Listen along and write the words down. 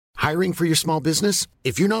Hiring for your small business?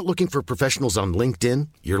 If you're not looking for professionals on LinkedIn,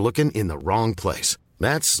 you're looking in the wrong place.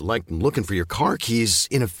 That's like looking for your car keys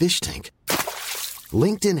in a fish tank.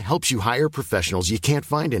 LinkedIn helps you hire professionals you can't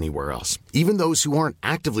find anywhere else, even those who aren't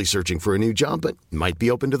actively searching for a new job but might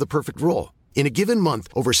be open to the perfect role. In a given month,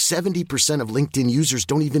 over 70% of LinkedIn users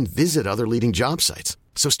don't even visit other leading job sites.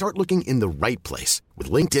 So start looking in the right place.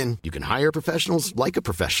 With LinkedIn, you can hire professionals like a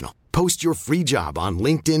professional. Post your free job on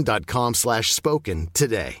linkedin.com/spoken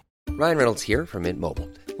today. Ryan Reynolds here from Mint Mobile.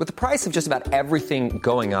 With the price of just about everything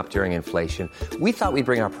going up during inflation, we thought we'd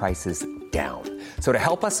bring our prices down. So to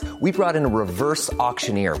help us, we brought in a reverse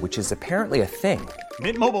auctioneer, which is apparently a thing.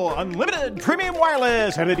 Mint Mobile Unlimited Premium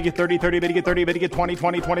Wireless. How to get 30, 30, bit to get 30, bit to get 20,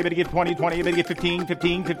 20, 20, bit to get 20, 20, bit to get 15,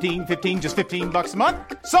 15, 15, 15, just $15 a month?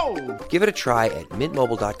 Sold! Give it a try at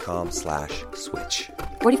mintmobile.com/switch.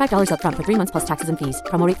 $45 up front for 3 months plus taxes and fees.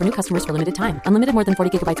 Promo rate for new customers for limited time. Unlimited more than 40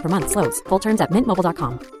 gigabytes per month. Slows full terms at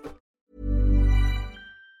mintmobile.com.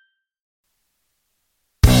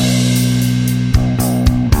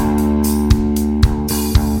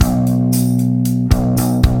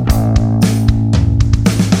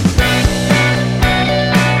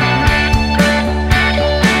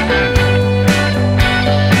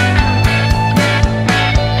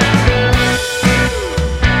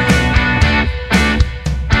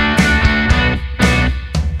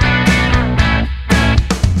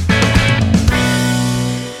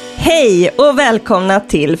 Hej och välkomna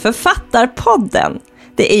till Författarpodden.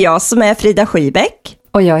 Det är jag som är Frida Skybeck.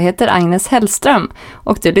 Och jag heter Agnes Hellström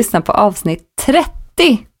och du lyssnar på avsnitt 30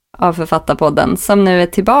 av Författarpodden som nu är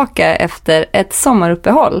tillbaka efter ett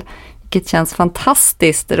sommaruppehåll, vilket känns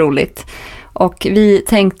fantastiskt roligt. Och vi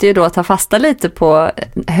tänkte ju då ta fasta lite på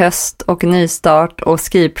höst och nystart och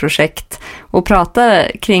skrivprojekt och prata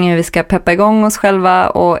kring hur vi ska peppa igång oss själva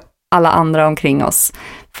och alla andra omkring oss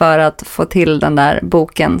för att få till den där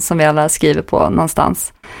boken som vi alla skriver på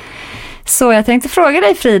någonstans. Så jag tänkte fråga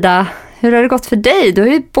dig, Frida, hur har det gått för dig? Du har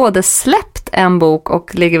ju både släppt en bok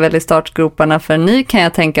och ligger väl i startgroparna för en ny, kan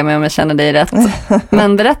jag tänka mig om jag känner dig rätt.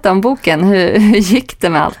 Men berätta om boken, hur gick det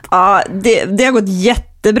med allt? Ja, det har gått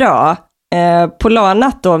jättebra.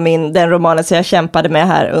 Polarnatt då, den romanen som jag kämpade med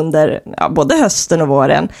här under både hösten och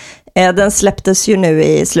våren. Den släpptes ju nu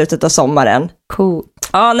i slutet av sommaren. Cool.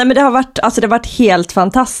 Ja, nej, men det har varit helt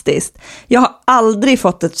fantastiskt. Jag har aldrig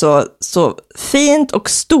fått ett så fint och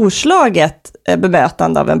storslaget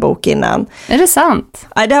bemötande av en bok innan. Är det sant?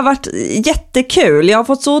 Nej, det har varit jättekul. Jag har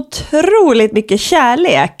fått så otroligt mycket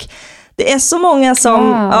kärlek. Det är så många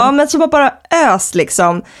som har bara öst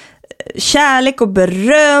liksom kärlek och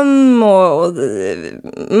beröm och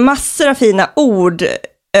massor av fina ord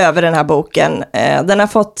över den här boken. Den har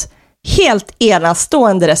fått helt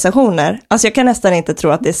enastående recensioner. Alltså jag kan nästan inte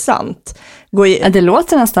tro att det är sant. Det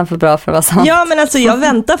låter nästan för bra för att vara sant. Ja, men alltså jag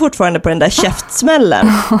väntar fortfarande på den där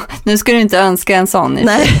käftsmällen. Nu ska du inte önska en sån.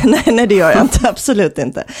 Nej, det gör jag inte. Absolut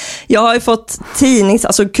inte. Jag har ju fått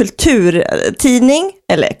kulturtidning,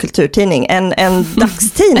 en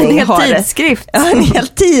dagstidning. En hel tidskrift. En hel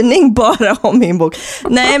tidning bara om min bok.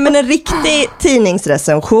 Nej, men en riktig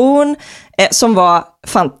tidningsrecension som var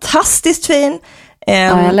fantastiskt fin. Ja,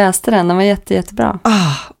 jag läste den var jättebra.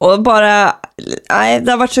 Och bara,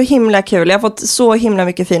 det har varit så himla kul. Jag har fått så himla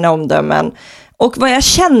mycket fina omdömen. Och vad jag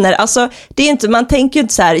känner, alltså det är inte, man tänker ju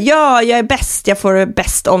inte så här, jag är bäst, jag får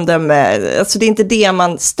bäst omdöme. Alltså det är inte det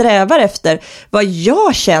man strävar efter. Vad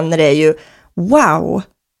jag känner är ju, wow,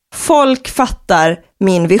 folk fattar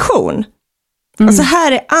min vision. Alltså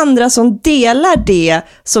här är andra som delar det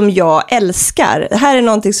som jag älskar. Det här är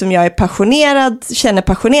någonting som jag känner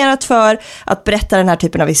passionerat för. Att berätta den här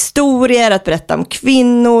typen av historier, att berätta om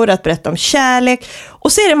kvinnor, att berätta om kärlek.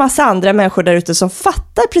 Och så är det en massa andra människor där ute som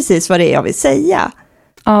fattar precis vad det är jag vill säga.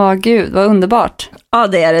 Gud, vad underbart. Ja,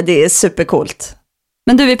 det är supercoolt.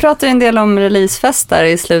 Men du, vi pratade en del om releasefester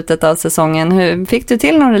i slutet av säsongen. Hur fick du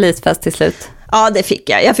till någon releasefest till slut? Ja, det fick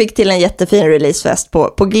jag. Jag fick till en jättefin releasefest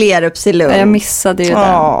på Glerups i Lund. Jag missade ju den.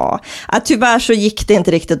 Ja, tyvärr så gick det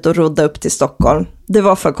inte riktigt att rodda upp till Stockholm. Det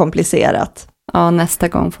var för komplicerat. Ja, nästa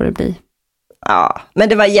gång får det bli. Ja, men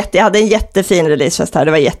det var jag hade en jättefin releasefest här.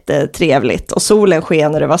 Det var jättetrevligt. Och solen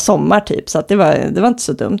sken och det var sommar typ. Så att det var inte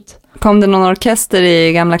så dumt. Kom det någon orkester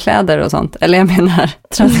i gamla kläder och sånt? Eller jag menar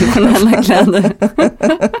traditionella kläder.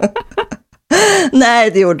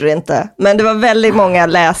 Nej, det gjorde det inte. Men det var väldigt många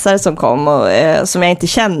läsare som kom och, som jag inte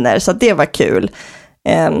känner. Så att det var kul.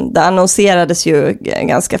 Det annonserades ju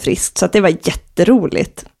ganska friskt. Så att det var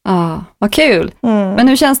jätteroligt. Ja, vad kul. Men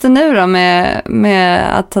hur känns det nu då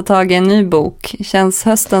med att ta tag i en ny bok? Känns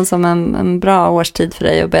hösten som en bra årstid för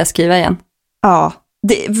dig att börja skriva igen? Ja,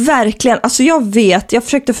 det är verkligen, alltså jag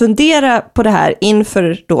försökte fundera på det här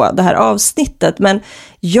inför då det här avsnittet, men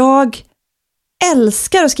jag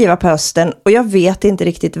älskar att skriva på hösten och jag vet inte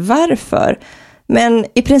riktigt varför. Men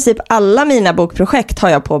i princip alla mina bokprojekt har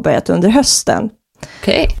jag påbörjat under hösten.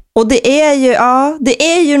 Okej. Och det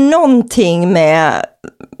är ju någonting med,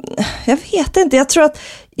 jag vet inte, jag tror att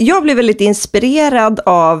jag blev väldigt inspirerad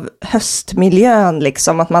av höstmiljön,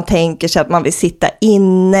 liksom att man tänker sig att man vill sitta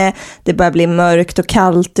inne, det börjar bli mörkt och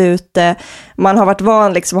kallt ute, man har varit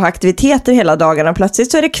van liksom att ha aktiviteter hela dagarna,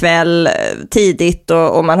 plötsligt så är det kväll tidigt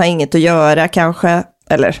och man har inget att göra kanske,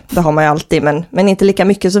 eller det har man ju alltid, men inte lika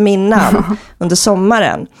mycket som innan under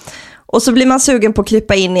sommaren. Och så blir man sugen på att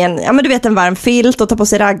krypa in i en varm filt och ta på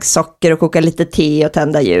sig raggsockor och koka lite te och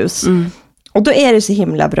tända ljus. Och då är det så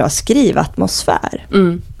himla bra skrivatmosfär.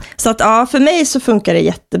 Så att för mig så funkar det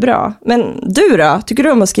jättebra. Men du då? Tycker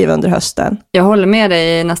du om att skriva under hösten? Jag håller med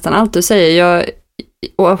dig i nästan allt du säger.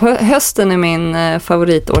 Och hösten är min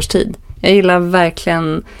favoritårstid. Jag gillar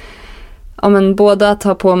verkligen både att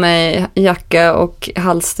ha på mig jacka och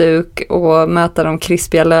halsduk och möta de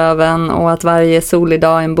krispiga löven och att varje solig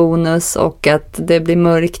dag är en bonus och att det blir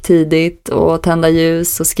mörkt tidigt och tända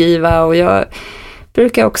ljus och skriva. Och jag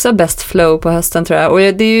brukar också ha bäst flow på hösten, tror jag. Och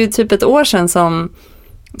det är ju typ ett år sedan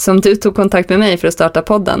som du tog kontakt med mig för att starta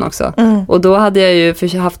podden också. Och då hade jag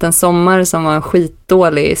ju haft en sommar som var en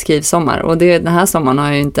skitdålig skrivsommar. Och den här sommaren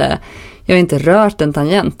har jag har inte rört en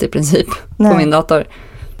tangent i princip på min dator.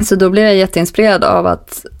 Så då blev jag jätteinspirerad av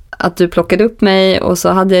att du plockade upp mig, och så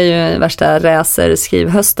hade jag ju värsta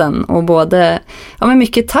skrivhösten och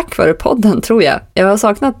mycket tack vare podden, tror jag. Jag har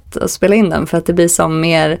saknat att spela in den för att det blir som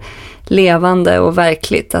mer levande och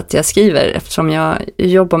verkligt att jag skriver, eftersom jag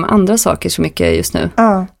jobbar med andra saker så mycket just nu.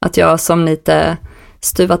 Att jag som lite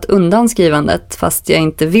stuvat undan skrivandet fast jag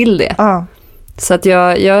inte vill det. Så att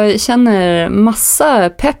jag känner massa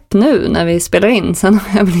pepp nu när vi spelar in. Sen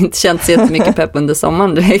har jag väl inte känt så jättemycket pepp under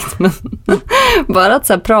sommaren direkt. Men bara att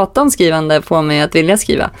så här, prata om skrivande får mig att vilja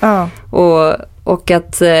skriva. Och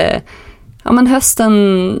att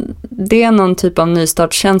hösten, det är någon typ av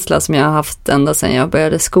nystartskänsla som jag har haft ända sedan jag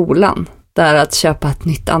började skolan. Där att köpa ett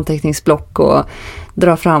nytt anteckningsblock och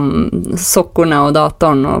dra fram sockorna och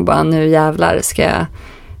datorn och bara nu jävlar ska jag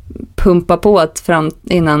pumpa på fram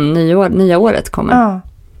innan nya året kommer.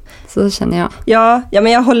 Så känner jag. Ja,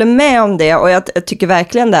 men jag håller med om det, och jag tycker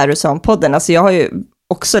verkligen det här du sa om podden. Alltså jag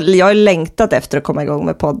har längtat efter att komma igång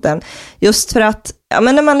med podden. Just för att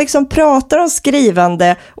när man liksom pratar om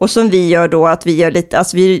skrivande, och som vi gör då, att vi gör lite,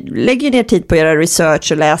 alltså vi lägger ner tid på att göra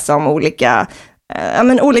research och läsa om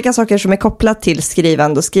olika saker som är kopplat till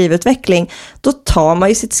skrivande och skrivutveckling, då tar man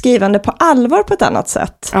ju sitt skrivande på allvar på ett annat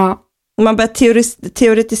sätt. Ja. Man börjar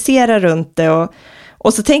teoretisera runt det,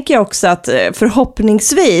 och så tänker jag också att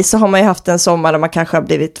förhoppningsvis så har man ju haft en sommar där man kanske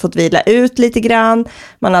har fått vila ut lite grann,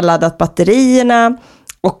 man har laddat batterierna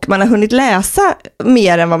och man har hunnit läsa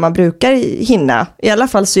mer än vad man brukar hinna. I alla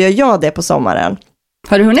fall så gör jag det på sommaren.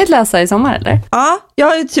 Har du hunnit läsa i sommar eller? Ja, jag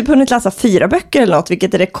har typ hunnit läsa 4 böcker eller något,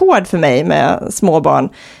 vilket är rekord för mig med småbarn.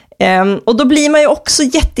 Och då blir man ju också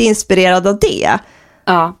jätteinspirerad av det.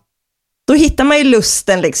 Ja. Då hittar man ju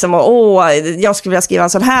lusten liksom, och jag skulle vilja skriva en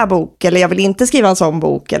sån här bok, eller jag vill inte skriva en sån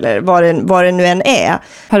bok, eller vad det nu än är.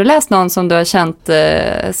 Har du läst någon som du har känt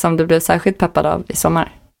som du blev särskilt peppad av i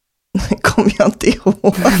sommar? Kommer jag inte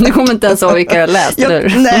ihåg. Du kommer inte ens ihåg vilka jag läst,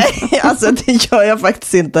 eller? Nej, alltså det gör jag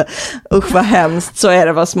faktiskt inte. Usch vad hemskt, så är det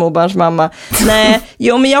att vara småbarnsmamma. Nej,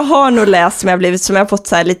 men jag har nog läst som jag har fått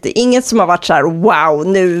så här lite, inget som har varit så här wow,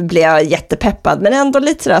 nu blir jag jättepeppad, men ändå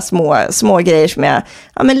lite sådär små grejer som jag,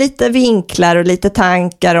 men lite vinklar och lite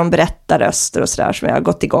tankar om berättarröster och sådär som jag har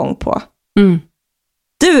gått igång på.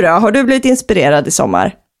 Du då, har du blivit inspirerad i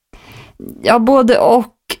sommar? Ja, både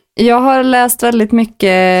och. Jag har läst väldigt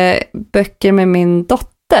mycket böcker med min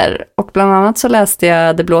dotter, och bland annat så läste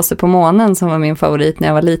jag Det blåser på månen, som var min favorit när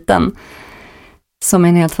jag var liten. Som är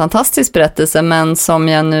en helt fantastisk berättelse, men som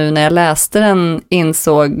jag nu när jag läste den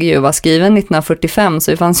insåg ju var skriven 1945,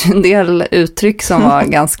 så det fanns ju en del uttryck som var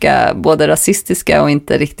ganska både rasistiska och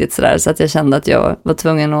inte riktigt sådär, så att jag kände att jag var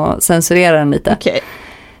tvungen att censurera den lite. Okay.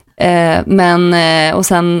 Och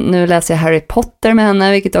sen nu läser jag Harry Potter med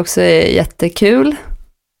henne, vilket också är jättekul.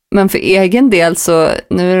 Men för egen del så,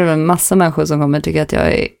 nu är det en massa människor som kommer tycka att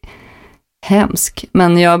jag är hemsk.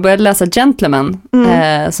 Men jag började läsa Gentleman,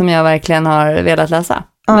 som jag verkligen har velat läsa.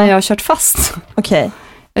 Men jag har kört fast. Okay.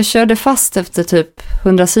 Jag körde fast efter typ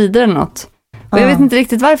 100 sidor eller något. Och jag vet inte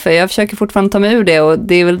riktigt varför. Jag försöker fortfarande ta mig ur det, och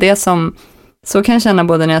det är väl det som, så kan jag känna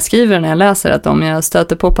både när jag skriver och när jag läser, att om jag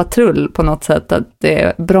stöter på patrull på något sätt, att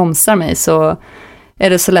det bromsar mig, så är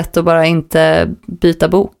det så lätt att bara inte byta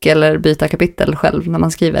bok eller byta kapitel själv när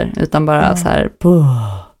man skriver, utan bara så här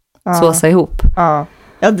såsa ihop. Ja,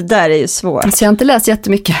 det där är ju svårt. Så jag har inte läst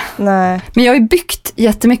jättemycket. Nej. Men jag har ju byggt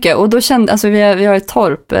jättemycket, och då kände, alltså vi har ett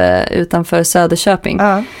torp utanför Söderköping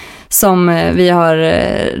som vi har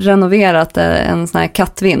renoverat en sån här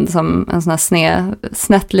kattvind, som en sån här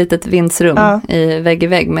snett litet vindsrum i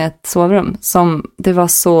vägg med ett sovrum, som det var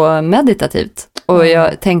så meditativt. Och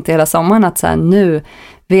jag tänkte hela sommaren att så här, nu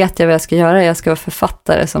vet jag vad jag ska göra. Jag ska vara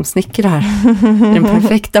författare som snickrar. Den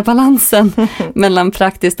perfekta balansen mellan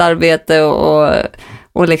praktiskt arbete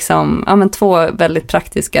och liksom, ja, men 2 väldigt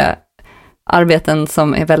praktiska arbeten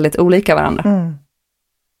som är väldigt olika varandra.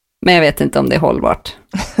 Men jag vet inte om det är hållbart.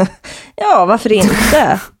 Ja, varför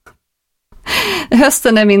inte?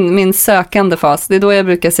 Hösten är min sökande fas. Det är då jag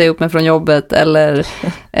brukar säga upp mig från jobbet eller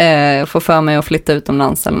få för mig att flytta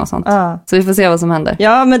utomlands eller något sånt. Så vi får se vad som händer.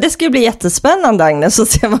 Ja, men det ska ju bli jättespännande, Agnes, att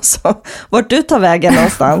se vart du tar vägen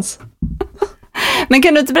någonstans. Men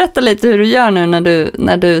kan du inte berätta lite hur du gör nu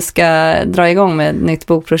när du ska dra igång med ett nytt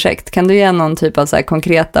bokprojekt? Kan du ge någon typ av så här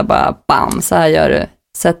konkreta, bara bam, så här gör du?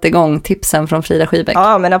 Sätt igång tipsen från Frida Skibäck.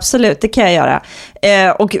 Ja, men absolut, det kan jag göra.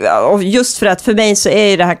 Och just för att för mig så är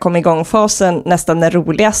ju det här kom igång-fasen nästan den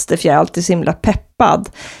roligaste, för jag är alltid så himla peppad.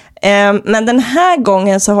 Men den här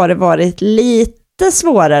gången så har det varit lite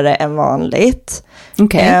svårare än vanligt.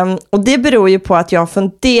 Okay. Och det beror ju på att jag har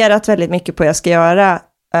funderat väldigt mycket på vad jag ska göra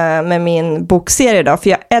med min bokserie idag, för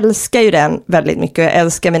jag älskar ju den väldigt mycket och jag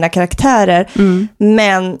älskar mina karaktärer,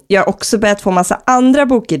 men jag har också börjat få massa andra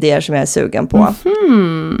bokidéer som jag är sugen på.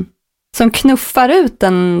 Som knuffar ut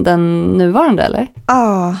den nuvarande, eller?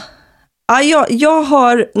 Jag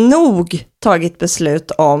har nog tagit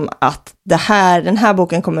beslut om att den här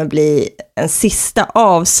boken kommer bli en sista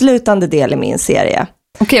avslutande del i min serie.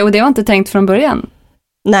 Okej, och det var inte tänkt från början?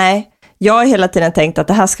 Nej. Jag har hela tiden tänkt att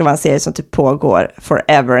det här ska vara en serie som typ pågår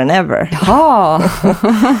forever and ever. Ja.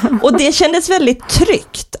 Och det kändes väldigt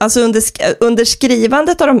tryggt. Alltså under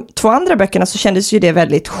skrivandet av de 2 andra böckerna så kändes ju det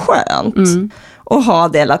väldigt skönt. Och ha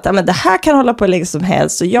det att men det här kan hålla på länge som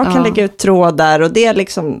helst och jag kan lägga ut trådar och det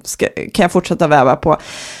liksom kan jag fortsätta väva på.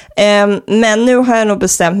 Men nu har jag nog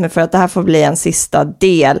bestämt mig för att det här får bli en sista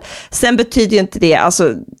del. Sen betyder ju inte det,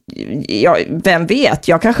 alltså vem vet,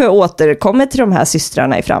 jag kanske återkommer till de här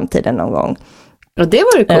systrarna i framtiden någon gång. Och det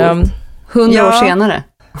var ju coolt. 100 år senare.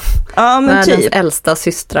 Ja, men världens äldsta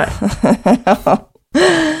systrar.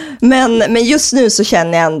 Men just nu så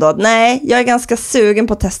känner jag ändå att nej, jag är ganska sugen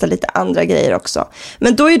på att testa lite andra grejer också.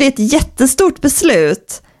 Men då är det ett jättestort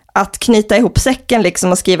beslut att knyta ihop säcken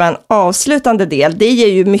liksom och skriva en avslutande del. Det ger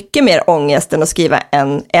ju mycket mer ångest än att skriva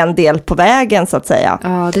en del på vägen, så att säga.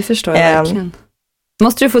 Ja, det förstår jag verkligen.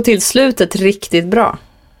 Måste du få till slutet riktigt bra?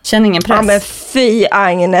 Känn ingen press. Ja, men fy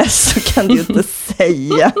Agnes, så kan du inte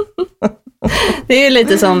säga. Det är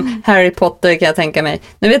lite som Harry Potter, kan jag tänka mig.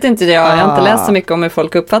 Nu vet inte jag har inte läst så mycket om hur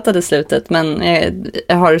folk uppfattade slutet, men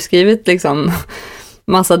jag har skrivit liksom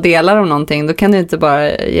massa delar av någonting, då kan du inte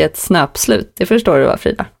bara ge ett snöpslut. Det förstår du, va,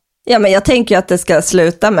 Frida? Ja, men jag tänker att det ska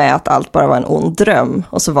sluta med att allt bara var en ond dröm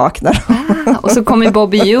och så vaknar de. Och så kommer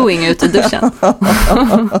Bobby Ewing ut ur duschen.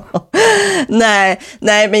 nej,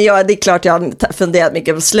 men det är klart jag har funderat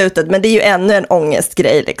mycket på slutet, men det är ju ännu en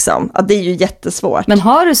ångestgrej liksom. Ja, det är ju jättesvårt. Men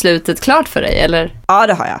har du slutet klart för dig, eller? Ja,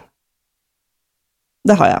 det har jag.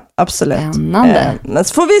 Det har jag, absolut. Spännande. Men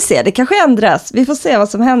så får vi se, det kanske ändras. Vi får se vad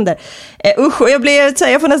som händer. Usch,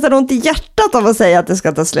 jag får nästan ont i hjärtat av att säga att det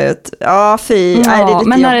ska ta slut. Ja, fy. Ja, nej, det är lite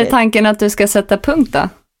men när jobbigt. är tanken att du ska sätta punkt då?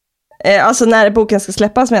 Alltså när boken ska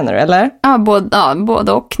släppas, menar du, eller? Ja,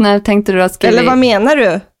 både och. När tänkte du att skriva? Eller vad menar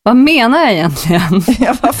du? Vad menar jag egentligen?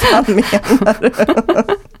 Ja, vad fan menar du?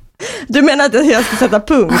 Du menar att jag ska sätta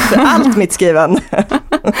punkt för allt mitt skrivande?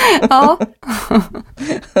 Ja.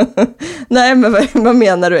 Nej, men vad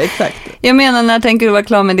menar du exakt? Jag menar, när tänker du vara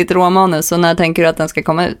klar med ditt råmanus och när tänker du att den ska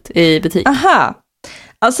komma ut i butik? Aha.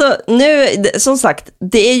 Alltså nu, som sagt,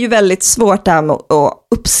 det är ju väldigt svårt det här med att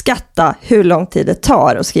uppskatta hur lång tid det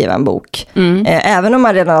tar att skriva en bok. Även om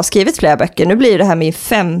man redan har skrivit flera böcker. Nu blir det här min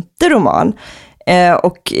 5:e roman.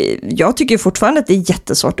 Och jag tycker fortfarande att det är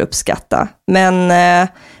jättesvårt att uppskatta. Men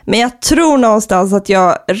jag tror någonstans att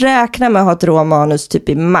jag räknar med att ha ett råmanus typ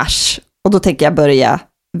i mars. Och då tänker jag börja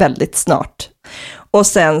väldigt snart. Och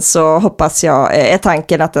sen så hoppas är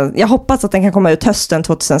tanken att jag hoppas att den kan komma ut hösten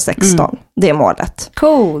 2016. Det är målet.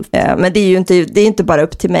 Cool. Men det är inte bara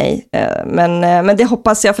upp till mig. Men det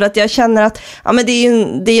hoppas jag, för att jag känner att men det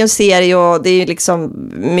är ju en serie och det är ju liksom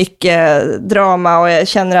mycket drama, och jag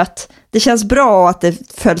känner att det känns bra att det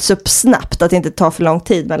följs upp snabbt, att det inte tar för lång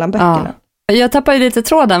tid mellan böckerna. Jag tappade ju lite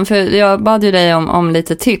tråden för jag bad ju dig om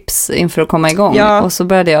lite tips inför att komma igång. Ja. Och så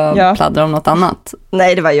började jag pladdra om något annat.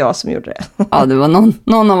 Nej, det var jag som gjorde det. Ja, det var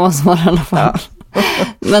någon av oss var det i alla fall. Ja.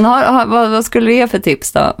 Men vad skulle du ge för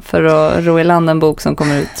tips då för att ro i land en bok som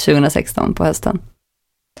kommer ut 2016 på hösten?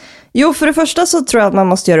 Jo, för det första så tror jag att man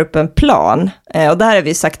måste göra upp en plan. Och det här har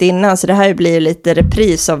vi sagt innan, så det här blir lite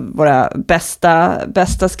repris av våra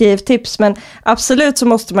bästa skrivtips. Men absolut så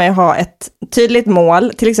måste man ju ha ett tydligt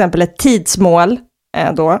mål, till exempel ett tidsmål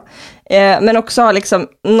då. Men också ha liksom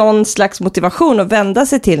någon slags motivation att vända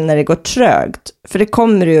sig till när det går trögt. För det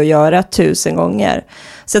kommer du att göra 1000 gånger.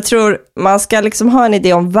 Så jag tror man ska liksom ha en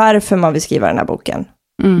idé om varför man vill skriva den här boken.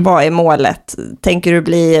 Mm. Vad är målet? Tänker du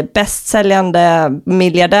bli bästsäljande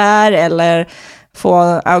miljardär eller få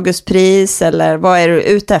Augustpris, eller vad är du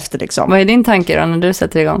ute efter liksom? Vad är din tanke då när du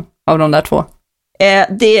sätter igång av de där 2?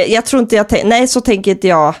 Jag tror inte nej, så tänker inte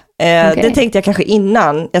jag. Okay. Det tänkte jag kanske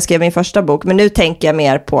innan jag skrev min första bok, men nu tänker jag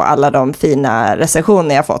mer på alla de fina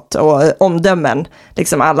recensioner jag fått och omdömen.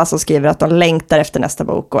 Liksom alla som skriver att de längtar efter nästa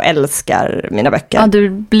bok och älskar mina böcker. Ja, du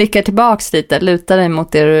blickar tillbaks lite, lutar dig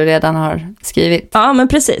mot det du redan har skrivit. Ja, men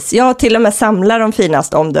precis. Jag till och med samlar de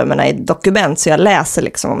finaste omdömena i dokument, så jag läser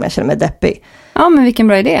liksom om jag känner mig deppig. Ja, men vilken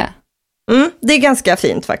bra idé. Det är ganska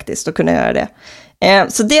fint faktiskt att kunna göra det.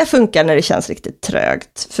 Så det funkar när det känns riktigt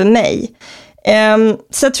trögt för mig.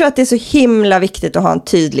 Så jag tror att det är så himla viktigt att ha en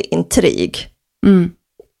tydlig intrig.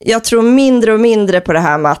 Jag tror mindre och mindre på det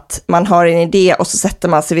här med att man har en idé och så sätter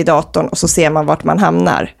man sig vid datorn och så ser man vart man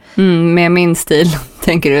hamnar. Med min stil,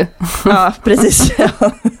 tänker du? Ja, precis.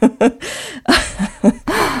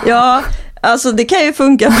 Ja, alltså det kan ju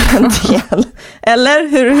funka för en del. Eller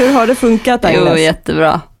hur har det funkat, Agnes? Jo,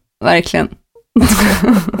 jättebra. Verkligen.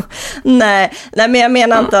 nej, men jag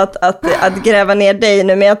menar inte att gräva ner dig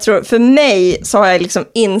nu, men jag tror, för mig så har jag liksom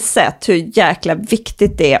insett hur jäkla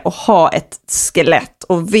viktigt det är att ha ett skelett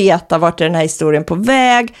och veta vart är den här historien på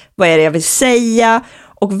väg, vad är det jag vill säga,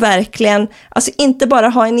 och verkligen, alltså inte bara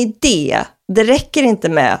ha en idé. Det räcker inte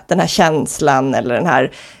med den här känslan eller den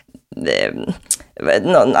här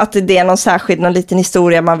att det är någon liten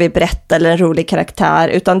historia man vill berätta eller en rolig karaktär,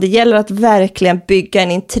 utan det gäller att verkligen bygga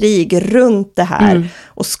en intrig runt det här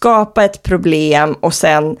och skapa ett problem och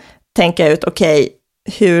sen tänka ut, okej,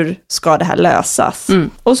 hur ska det här lösas?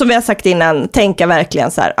 Och som vi har sagt innan, tänka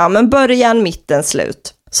verkligen så här, ja men början, mitten,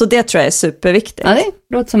 slut. Så det tror jag är superviktigt. Ja,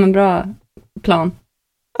 det låter som en bra plan.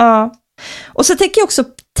 Ja. Och så tänker jag också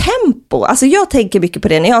tempo. Alltså jag tänker mycket på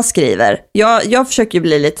det när jag skriver. Jag försöker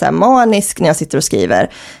bli lite så här manisk när jag sitter och skriver.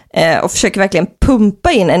 Och försöker verkligen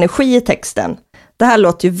pumpa in energi i texten. Det här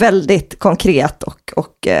låter ju väldigt konkret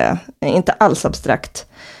och inte alls abstrakt.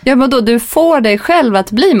 Ja, men då du får dig själv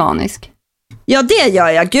att bli manisk? Ja, det gör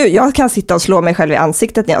jag. Gud, jag kan sitta och slå mig själv i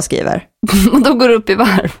ansiktet när jag skriver. Och då går du upp i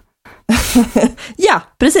varv? Ja,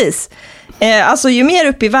 precis. Alltså ju mer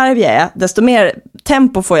upp i varv jag är, desto mer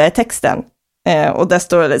tempo får jag i texten. Och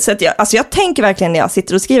desto, så att jag tänker verkligen när jag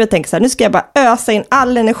sitter och skriver, tänker så här, nu ska jag bara ösa in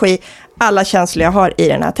all energi, alla känslor jag har i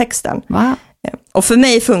den här texten. Wow. Och för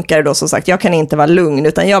mig funkar det då som sagt, jag kan inte vara lugn,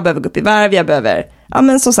 utan jag behöver gå upp i varv, jag behöver, ja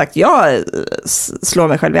men som sagt, jag slår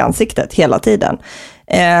mig själv i ansiktet hela tiden.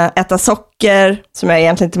 Äta socker som jag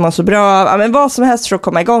egentligen inte mår så bra av, ja men vad som helst för att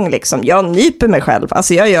komma igång liksom. Jag nyper mig själv,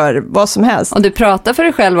 alltså jag gör vad som helst. Och du pratar för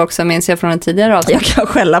dig själv också, minns jag från en tidigare avsnitt. Jag kan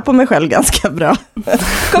skälla på mig själv ganska bra.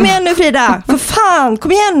 Kom igen nu Frida, för fan,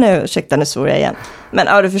 kom igen nu. Ursäkta, nu svor jag igen. Men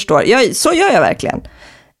ja, du förstår, så gör jag verkligen.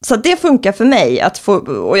 Så det funkar för mig att få,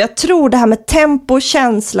 och jag tror det här med tempo och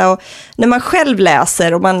känsla, och när man själv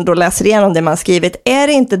läser och man då läser igenom det man skrivit, är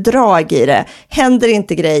det inte drag i det, händer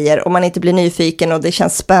inte grejer och man inte blir nyfiken och det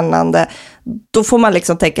känns spännande, då får man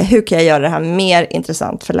liksom tänka, hur kan jag göra det här mer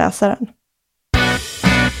intressant för läsaren?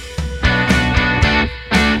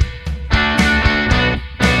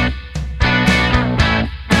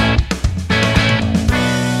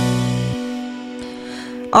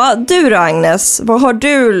 Ja, du då Agnes, vad har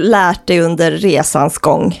du lärt dig under resans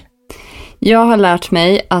gång? Jag har lärt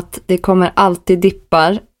mig att det kommer alltid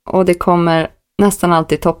dippar och det kommer nästan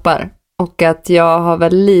alltid toppar. Och att jag har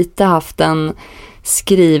väl lite haft en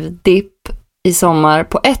skrivdipp i sommar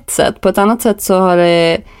på ett sätt. På ett annat sätt så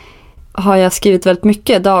har jag skrivit väldigt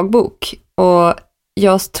mycket dagbok. Och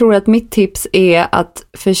jag tror att mitt tips är att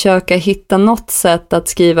försöka hitta något sätt att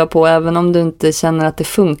skriva på, även om du inte känner att det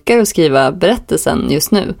funkar att skriva berättelsen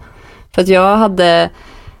just nu. För att jag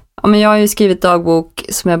har ju skrivit dagbok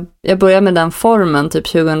som jag började med den formen typ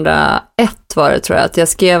 2001 var det, tror jag. Att jag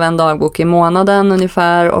skrev en dagbok i månaden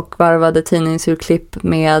ungefär och varvade tidningsurklipp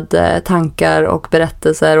med tankar och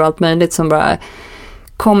berättelser och allt möjligt som bara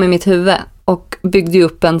kom i mitt huvud. Och byggde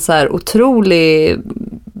upp en så här otrolig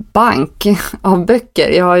bank av böcker.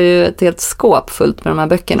 Jag har ju ett helt skåp fullt med de här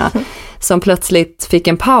böckerna som plötsligt fick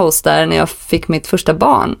en paus där när jag fick mitt första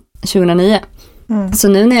barn 2009. Så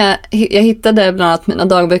nu när jag hittade bland annat mina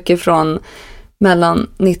dagböcker från mellan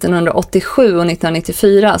 1987 och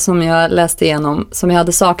 1994 som jag läste igenom, som jag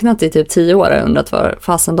hade saknat i typ 10 år och undrat var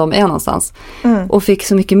fasen de är någonstans. Och fick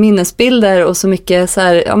så mycket minnesbilder och så mycket så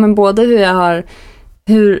här, ja men både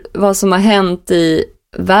vad som har hänt i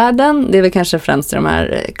världen, det är väl kanske främst de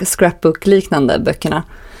här scrapbook-liknande böckerna.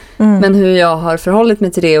 Men hur jag har förhållit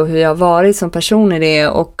mig till det och hur jag har varit som person i det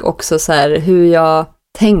och också så här hur jag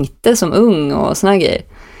tänkte som ung och såna grejer.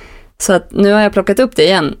 Så att nu har jag plockat upp det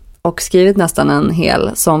igen och skrivit nästan en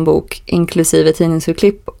hel sån bok inklusive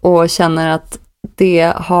tidningsurklipp och känner att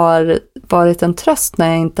det har varit en tröst när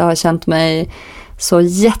jag inte har känt mig så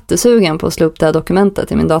jättesugen på att slå upp det här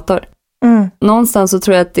dokumentet i min dator. Någonstans så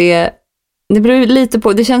tror jag att det beror lite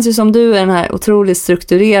på, det känns ju som du är den här otroligt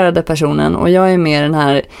strukturerade personen och jag är mer den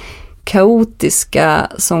här kaotiska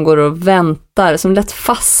som går och väntar, som lätt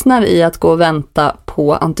fastnar i att gå och vänta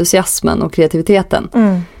på entusiasmen och kreativiteten.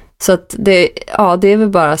 Så att det är väl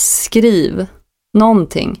bara skriv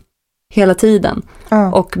någonting hela tiden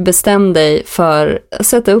och bestäm dig för att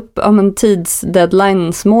sätta upp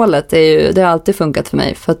tidsdeadlines-målet. Det har alltid funkat för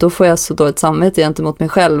mig, för att då får jag så dåligt samvete gentemot mig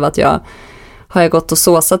själv att har jag gått och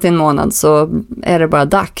såsat i en månad så är det bara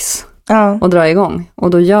dags att dra igång. Och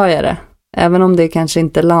då gör jag det. Även om det kanske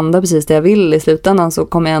inte landar precis det jag vill i slutändan så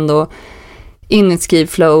kommer jag ändå in i ett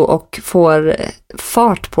skrivflow och får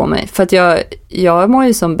fart på mig. För att jag mår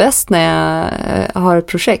ju som bäst när jag har ett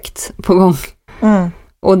projekt på gång.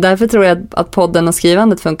 Och därför tror jag att podden och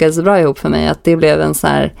skrivandet funkar så bra ihop för mig. Att det blev en så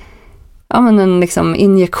här, en liksom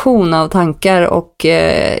injektion av tankar och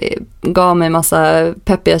gav mig massa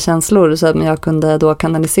peppiga känslor så att jag kunde då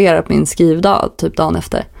kanalisera på min skrivdag typ dagen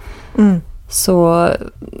efter. Så,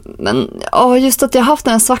 men just att jag haft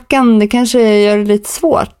den här svackan, det kanske gör det lite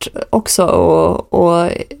svårt också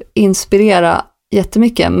att inspirera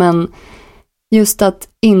jättemycket, men just att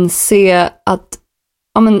inse att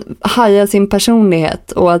haja sin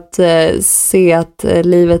personlighet och att se att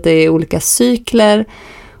livet är i olika cykler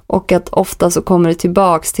och att ofta så kommer du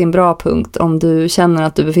tillbaks till en bra punkt om du känner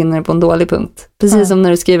att du befinner dig på en dålig punkt. Precis som när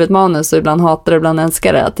du skriver ett manus och ibland hatar det, ibland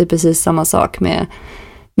älskar det, att det är precis samma sak med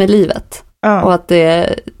livet. Och att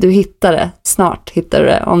du hittar det, snart hittar du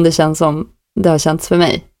det, om det känns som det har känts för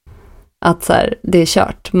mig. Att så här, det är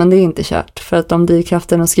kört, men det är inte kört. För att om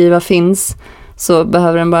drivkraften att skriva finns så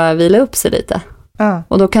behöver den bara vila upp sig lite.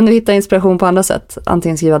 Och då kan du hitta inspiration på andra sätt.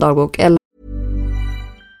 Antingen skriva dagbok eller...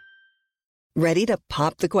 Ready to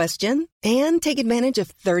pop the question and take advantage of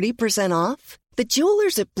 30% off? The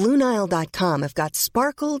jewelers at BlueNile.com have got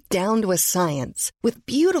sparkle down to a science with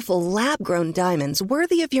beautiful lab-grown diamonds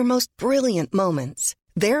worthy of your most brilliant moments.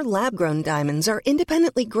 Their lab-grown diamonds are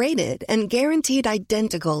independently graded and guaranteed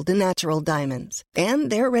identical to natural diamonds. And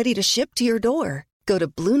they're ready to ship to your door. Go to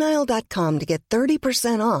BlueNile.com to get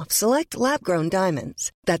 30% off select lab-grown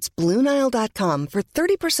diamonds. That's BlueNile.com for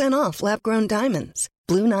 30% off lab-grown diamonds.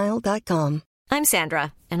 BlueNile.com. I'm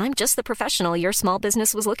Sandra, and I'm just the professional your small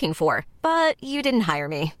business was looking for. But you didn't hire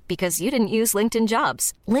me because you didn't use LinkedIn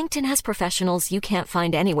Jobs. LinkedIn has professionals you can't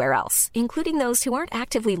find anywhere else, including those who aren't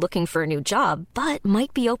actively looking for a new job, but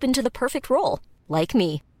might be open to the perfect role, like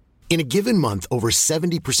me. In a given month, over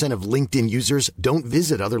 70% of LinkedIn users don't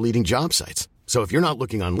visit other leading job sites. So if you're not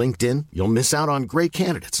looking on LinkedIn, you'll miss out on great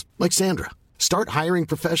candidates like Sandra. Start hiring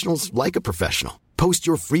professionals like a professional. Post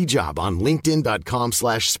your free job on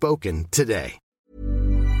linkedin.com/spoken today.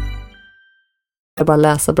 Jag bara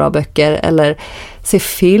läsa bra böcker eller se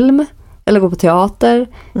film eller gå på teater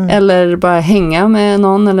eller bara hänga med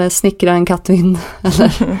någon eller snickra en kattvind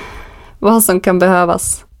eller vad som kan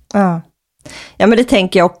behövas. Ja, men det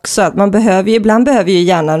tänker jag också att ibland behöver ju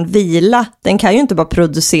hjärnan vila. Den kan ju inte bara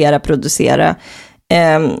producera.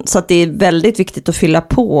 Så att det är väldigt viktigt att fylla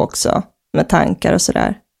på också med tankar och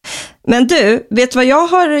sådär. Men du, vet vad jag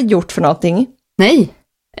har gjort för någonting? Nej,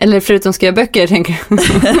 eller förutom skriva böcker tänker jag.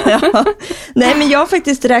 Ja. Nej, men jag har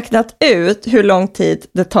faktiskt räknat ut hur lång tid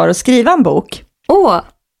det tar att skriva en bok.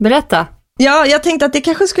 Berätta. Ja, jag tänkte att det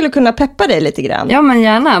kanske skulle kunna peppa dig lite grann. Ja, men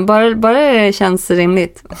gärna. Bara det känns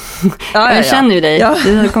rimligt. Jag känner ju dig. Ja.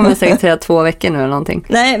 Du kommer säkert säga 2 veckor nu eller någonting.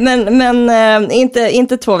 Nej, men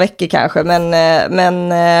inte 2 veckor kanske. Men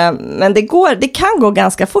det kan gå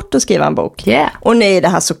ganska fort att skriva en bok. Yeah. Och nej, det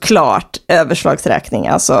här såklart överslagsräkning.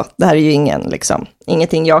 Alltså, det här är ju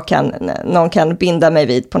ingenting någon kan binda mig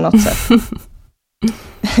vid på något sätt.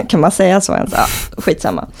 Kan man säga så ens? Ja,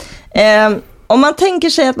 skitsamma. Om man tänker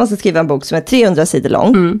sig att man ska skriva en bok som är 300 sidor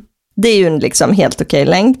lång, det är ju en liksom helt okej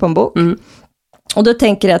längd på en bok. Och då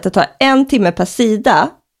tänker jag att det tar 1 timme per sida.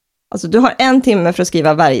 Alltså du har 1 timme för att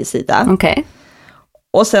skriva varje sida. Okej.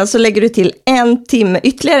 Och sen så lägger du till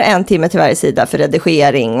ytterligare 1 timme till varje sida för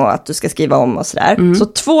redigering och att du ska skriva om och sådär. Så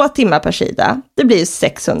 2 timmar per sida, det blir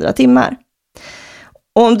 600 timmar.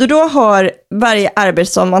 Och om du då har varje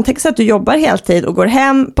arbetsdag, man tänker sig att du jobbar heltid och går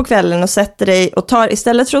hem på kvällen och sätter dig och tar,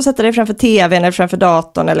 istället för att sätta dig framför tvn eller framför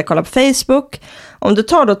datorn eller kolla på Facebook, om du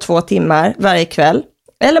tar då 2 timmar varje kväll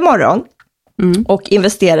eller morgon och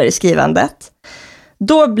investerar i skrivandet,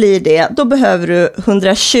 då behöver du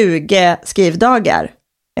 120 skrivdagar,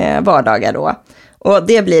 vardagar då. Och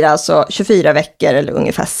det blir alltså 24 veckor eller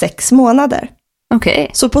ungefär 6 månader.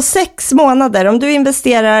 Okej. Så på 6 månader, om du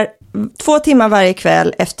investerar 2 timmar varje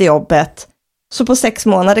kväll efter jobbet, så på 6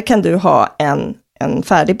 månader kan du ha en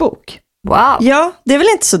färdig bok. Wow. Ja, det är väl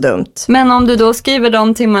inte så dumt. Men om du då skriver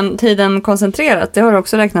de tiden koncentrerat, det har du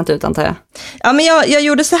också räknat ut antar jag? Ja, men jag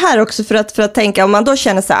gjorde så här också för att tänka, om man då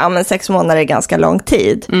känner så här, men 6 månader är ganska lång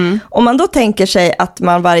tid. Om man då tänker sig att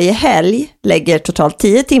man varje helg lägger totalt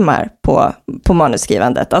 10 timmar på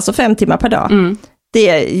manusskrivandet, alltså 5 timmar per dag.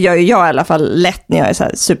 Det gör ju jag i alla fall lätt när jag är så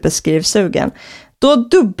här superskrivsugen. Då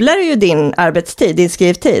dubblar ju din arbetstid, din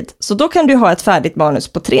skrivtid. Så då kan du ha ett färdigt manus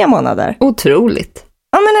på 3 månader. Otroligt.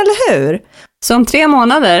 Ja, men eller hur? Så om 3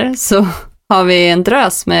 månader så har vi en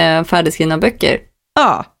drös med färdigskrivna böcker.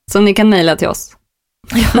 Ja. Som ni kan mejla till oss.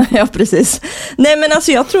 Ja, precis. Nej, men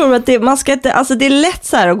alltså jag tror att det är lätt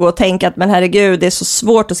så här att gå och tänka att men herregud, det är så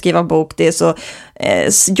svårt att skriva en bok, det är så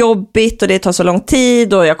jobbigt och det tar så lång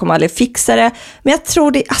tid och jag kommer aldrig fixa det. Men jag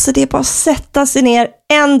tror det är bara att sätta sig ner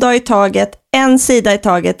en dag i taget, en sida i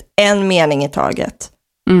taget, en mening i taget.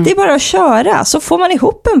 Det är bara att köra, så får man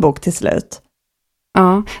ihop en bok till slut.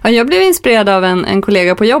 Ja, jag blev inspirerad av en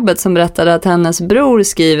kollega på jobbet som berättade att hennes bror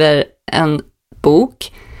skriver en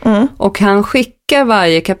bok och han skickar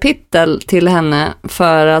varje kapitel till henne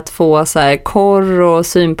för att få så här korr och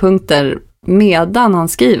synpunkter medan han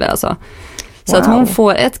skriver alltså. Så att hon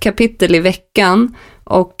får ett kapitel i veckan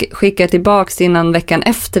och skickar tillbaks innan veckan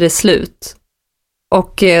efter är slut.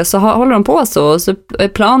 Och så håller de på så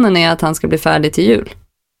planen är att han ska bli färdig till jul.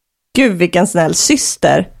 Gud, vilken snäll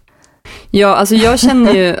syster. Ja, alltså jag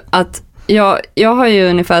känner ju att jag har ju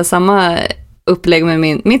ungefär samma upplägg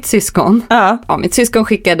med mitt syskon. Ja, mitt syskon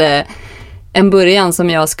skickade en början som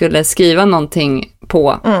jag skulle skriva någonting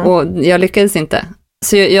på och jag lyckades inte.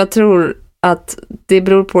 Så jag tror att det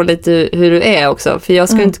beror på lite hur du är också. För jag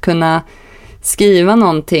skulle inte kunna skriva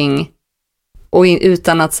någonting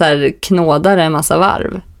utan att så här knåda det en massa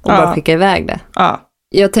varv och bara skicka iväg det. Ja.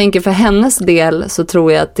 Jag tänker för hennes del så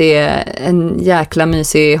tror jag att det är en jäkla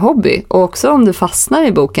mysig hobby. Och också om du fastnar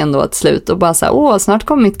i boken då ett slut och bara så här, snart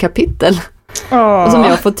kommer mitt kapitel. Och som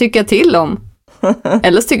jag får tycka till om.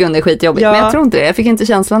 Eller så tycker hon det är skitjobbigt. Men jag tror inte det. Jag fick inte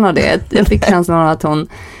känslan av det. Jag fick känslan av att hon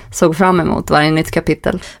såg fram emot varje nytt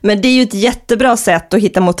kapitel. Men det är ju ett jättebra sätt att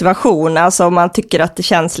hitta motivation. Alltså om man tycker att det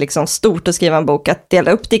känns liksom stort att skriva en bok. Att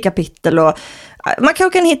dela upp det i kapitel och man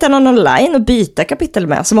kanske kan hitta någon online och byta kapitel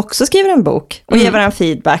med som också skriver en bok och ge varandra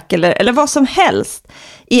feedback eller vad som helst.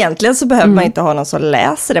 Egentligen så behöver man inte ha någon som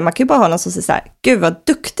läser det. Man kan ju bara ha någon som säger så här, gud vad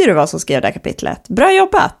duktig du var som skrev det här kapitlet. Bra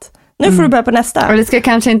jobbat. Nu får du börja på nästa. Och det ska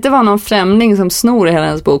kanske inte vara någon främling som snor hela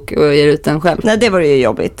hennes bok och ger ut den själv. Nej, det vore ju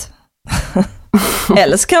jobbigt.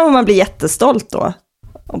 Eller så kan man bli jättestolt då.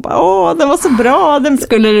 Och bara, den var så bra.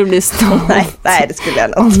 Skulle du bli stolt? Nej, det skulle jag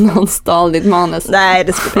nog. Om någon stal ditt manus? Nej,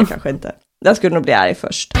 det skulle jag kanske inte. Jag skulle nog bli arg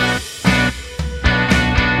först.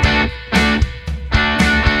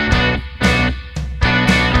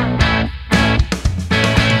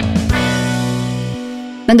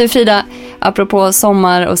 Men du Frida, apropå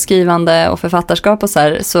sommar och skrivande och författarskap och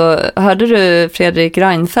så hörde du Fredrik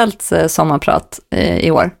Reinfeldts sommarprat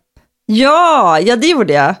i år? Ja, det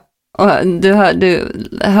gjorde jag. Och du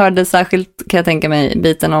hörde särskilt, kan jag tänka mig,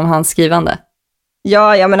 biten om hans skrivande?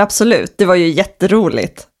 Ja, men absolut. Det var ju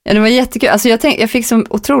jätteroligt. Ja, det var jättekul. Alltså jag fick så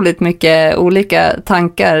otroligt mycket olika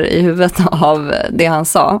tankar i huvudet av det han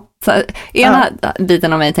sa. Så ena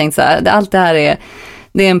biten av mig tänkte så här, allt det här är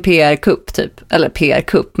en PR-kupp typ. Eller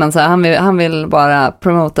PR-kupp, men så här, han vill bara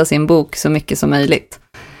promota sin bok så mycket som möjligt.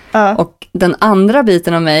 Och den andra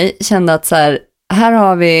biten av mig kände att så här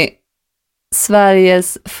har vi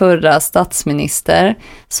Sveriges förra statsminister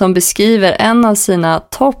som beskriver en av sina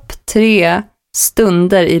topp 3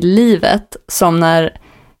 stunder i livet som när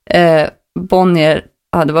Bonnier,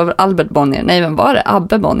 det var väl Albert Bonnier, nej vem var det?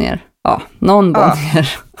 Abbe Bonnier, någon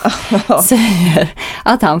Bonnier säger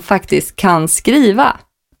att han faktiskt kan skriva.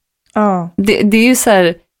 Det är ju så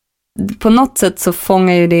här, på något sätt så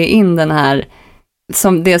fångar ju det in den här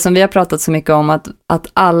som det som vi har pratat så mycket om, att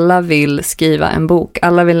alla vill skriva en bok.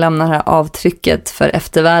 Alla vill lämna det här avtrycket för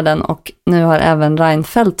eftervärlden, och nu har även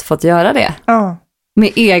Reinfeldt fått göra det. Ja.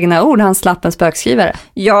 Med egna ord, han slapp en spökskrivare.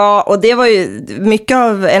 Ja, och det var ju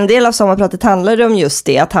en del av sommarpratet handlade om just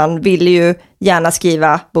det, att han ville ju gärna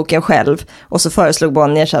skriva boken själv, och så föreslog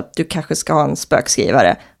Bonnier så att du kanske ska ha en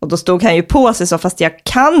spökskrivare. Och då stod han ju på sig så, fast jag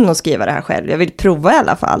kan nog skriva det här själv, jag vill prova i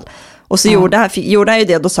alla fall. Och så gjorde han ju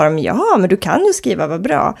det, och då sa de, ja men du kan ju skriva, vad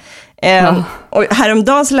bra. Och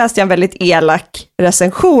häromdagen så läste jag en väldigt elak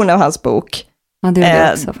recension av hans bok. Ja, det är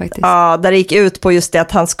det också faktiskt. Ja, där det gick ut på just det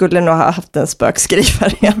att han skulle nog ha haft en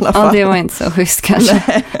spökskrivare i alla fall. Ja, det var inte så schysst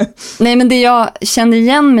kanske. Nej, men det jag kände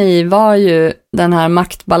igen mig i var ju den här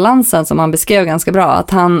maktbalansen som han beskrev ganska bra.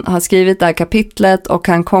 Att han har skrivit det här kapitlet och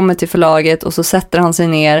han kommer till förlaget och så sätter han sig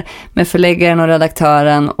ner med förläggaren och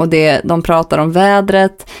redaktören, och de pratar om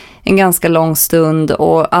vädret en ganska lång stund,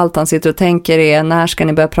 och allt han sitter och tänker är, när ska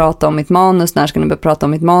ni börja prata om mitt manus, när ska ni börja prata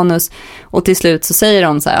om mitt manus, och till slut så säger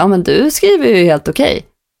de så här, ja men du skriver ju helt okej.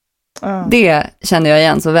 Det kände jag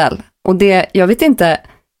igen så väl, och jag vet inte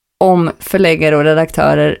om förläggare och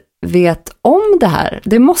redaktörer vet om det här,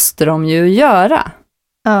 det måste de ju göra.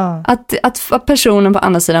 Att personen på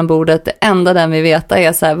andra sidan bordet, det enda den vill veta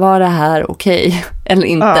är så här, var det här okej eller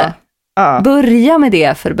inte? Börja med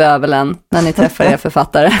det för bövelen när ni träffar er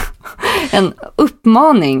författare. En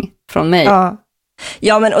uppmaning från mig.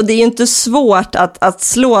 Ja, men och det är ju inte svårt att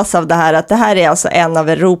slås av det här, att det här är alltså en av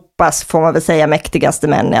Europas, får man väl säga, mäktigaste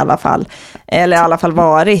män i alla fall. Eller i alla fall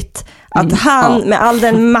varit. Att han, med all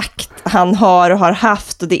den makt han har och har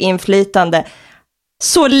haft och det inflytande,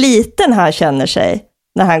 så liten han känner sig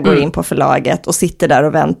när han går in på förlaget och sitter där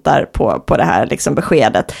och väntar på det här liksom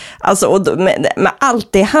beskedet. Alltså, och med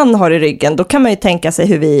allt det han har i ryggen, då kan man ju tänka sig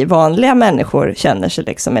hur vi vanliga människor känner sig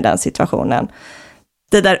liksom i den situationen.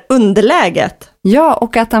 Det där underläget. Ja,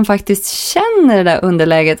 och att han faktiskt känner det där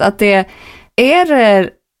underläget, att det är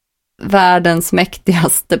världens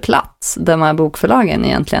mäktigaste plats, de här bokförlagen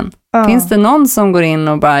egentligen. Finns det någon som går in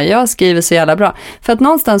och bara, jag skriver så jävla bra? För att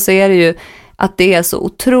någonstans så är det ju att det är så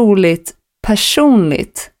otroligt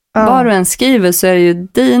personligt. Vad du än skriver så är det ju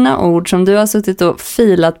dina ord som du har suttit och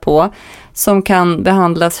filat på, som kan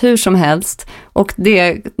behandlas hur som helst, och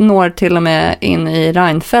det når till och med in i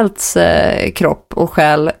Reinfeldts kropp och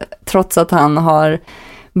själ, trots att han har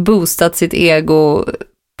boostat sitt ego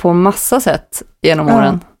på massa sätt genom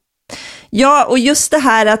åren. Ja, och just det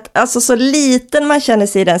här att alltså, så liten man känner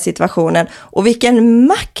sig i den situationen, och vilken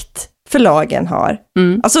makt förlagen har.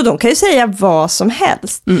 Alltså de kan ju säga vad som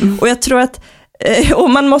helst. Och jag tror att, och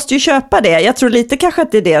man måste ju köpa det. Jag tror lite kanske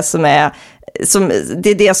att det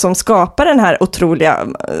är det som skapar den här otroliga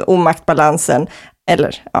omaktbalansen,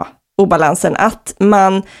 eller obalansen, att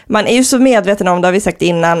man är ju så medveten om, det har vi sagt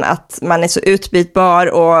innan, att man är så utbytbar,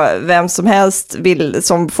 och vem som helst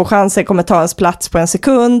som får chansen kommer ta ens plats på en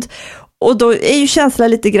sekund, och då är ju känslan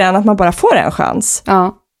lite grann att man bara får en chans.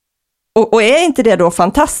 Ja. Och är inte det då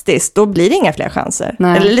fantastiskt, då blir det inga fler chanser.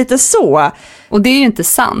 Nej. Eller lite så. Och det är ju inte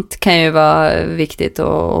sant, kan ju vara viktigt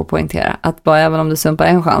att poängtera. Att bara även om du sumpar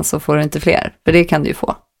en chans så får du inte fler. För det kan du ju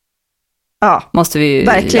få. Ja, måste vi ju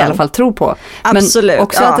verkligen. I alla fall tro på. Absolut. Men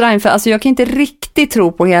också att Reinfeldt, alltså jag kan inte riktigt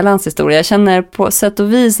tro på hela hans historia. Jag känner på sätt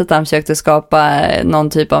och vis att han försökte skapa någon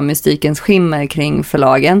typ av mystikens skimmer kring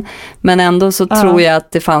förlagen. Men ändå så tror jag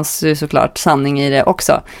att det fanns ju såklart sanning i det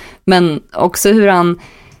också. Men också hur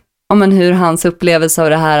hans upplevelse av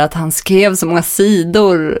det här, att han skrev så många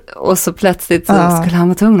sidor och så plötsligt så skulle han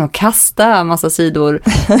vara tvungen att kasta en massa sidor.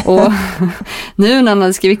 Och nu när han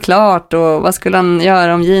hade skrivit klart, och vad skulle han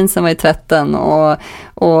göra om jeansen var i tvätten, det var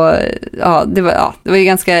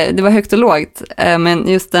ju det var högt och lågt. Men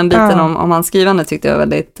just den biten om hans skrivande tyckte jag var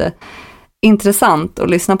väldigt intressant att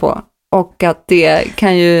lyssna på. Och att det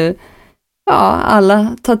kan ju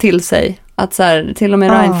alla ta till sig. Att så här, till och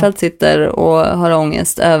med Reinfeldt sitter och har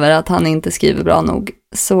ångest över att han inte skriver bra nog.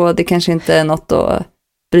 Så det kanske inte är något att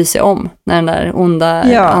bry sig om när den där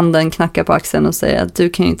onda anden knackar på axeln och säger att du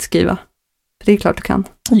kan ju inte skriva. För det är klart du kan.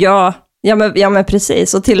 Ja, men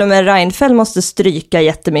precis. Och till och med Reinfeldt måste stryka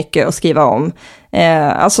jättemycket och skriva om.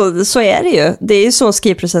 Alltså så är det ju. Det är ju så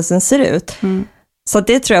skrivprocessen ser ut. Så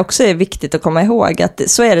det tror jag också är viktigt att komma ihåg, att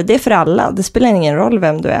så är det är för alla. Det spelar ingen roll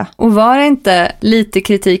vem du är. Och var det inte lite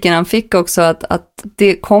kritiken han fick också, att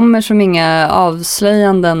det kommer som inga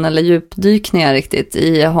avslöjanden eller djupdykningar riktigt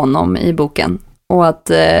i honom i boken. Och att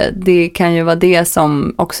det kan ju vara det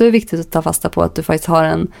som också är viktigt att ta fasta på, att du faktiskt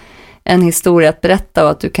har en historia att berätta och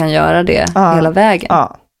att du kan göra det hela vägen.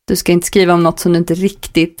 Du ska inte skriva om något som du inte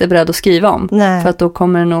riktigt är beredd att skriva om. Nej. För att då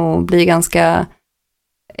kommer det nog bli ganska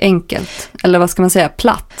enkelt. Eller vad ska man säga?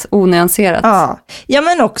 Platt, onyanserat. Ja,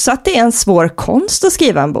 men också att det är en svår konst att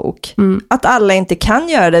skriva en bok. Att alla inte kan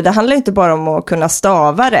göra det. Det handlar inte bara om att kunna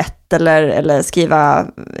stava rätt eller skriva,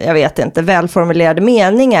 jag vet inte, välformulerade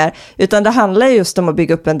meningar. Utan det handlar just om att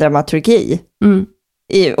bygga upp en dramaturgi.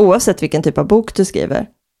 Oavsett vilken typ av bok du skriver.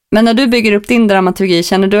 Men när du bygger upp din dramaturgi,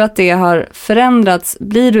 känner du att det har förändrats?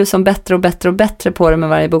 Blir du som bättre och bättre och bättre på det med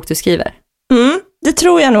varje bok du skriver? Det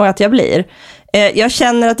tror jag nog att jag blir. Jag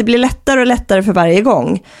känner att det blir lättare och lättare för varje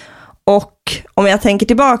gång. Och om jag tänker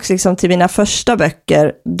tillbaka liksom till mina första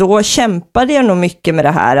böcker, då kämpade jag nog mycket med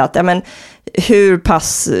det här. Att,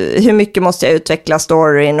 hur mycket måste jag utveckla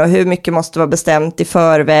storyn och hur mycket måste vara bestämt i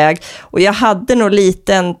förväg. Och jag hade nog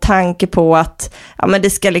lite en tanke på att det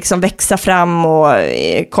ska liksom växa fram och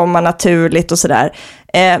komma naturligt och sådär.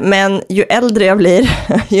 Men ju äldre jag blir,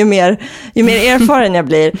 ju mer erfaren jag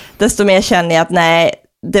blir, desto mer känner jag att nej,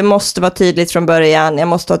 det måste vara tydligt från början, jag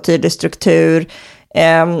måste ha tydlig struktur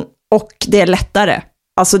och det är lättare.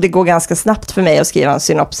 Alltså det går ganska snabbt för mig att skriva en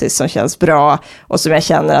synopsis som känns bra och som jag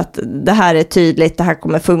känner att det här är tydligt, det här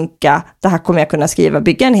kommer funka, det här kommer jag kunna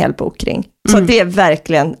bygga en hel bok kring. Så det är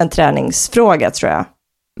verkligen en träningsfråga, tror jag.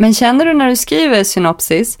 Men känner du när du skriver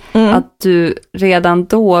synopsis att du redan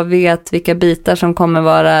då vet vilka bitar som kommer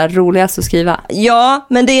vara roligast att skriva? Ja,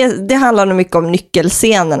 men det handlar nog mycket om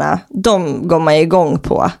nyckelscenerna. De går man igång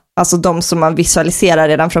på. Alltså de som man visualiserar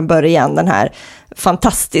redan från början. Den här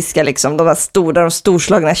fantastiska, liksom, de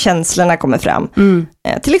storslagna känslorna kommer fram.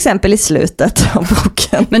 Till exempel i slutet av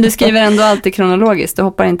boken. Men du skriver ändå alltid kronologiskt, du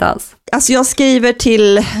hoppar inte alls? Alltså jag skriver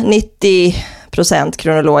till 90%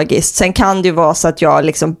 kronologiskt. Sen kan det ju vara så att jag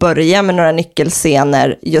liksom börjar med några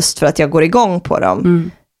nyckelscener just för att jag går igång på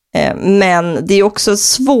dem. Men det är också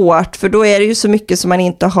svårt, för då är det ju så mycket som man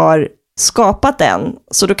inte har skapat än.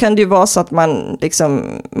 Så då kan det ju vara så att man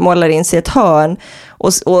liksom målar in sig i ett hörn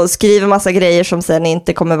och skriver massa grejer som sen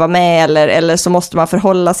inte kommer vara med, eller så måste man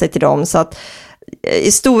förhålla sig till dem. Så att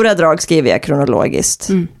i stora drag skriver jag kronologiskt.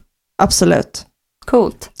 Absolut.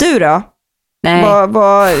 Coolt. Du då? Nej.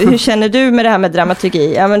 Hur känner du med det här med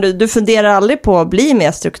dramaturgi? Ja, men du funderar aldrig på att bli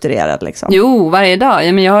mer strukturerad liksom? Jo, varje dag.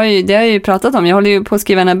 Ja, men det har jag ju pratat om. Jag håller ju på att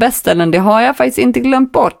skriva den här bäställen. Det har jag faktiskt inte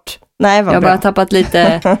glömt bort. Nej, vad jag har bra. bara tappat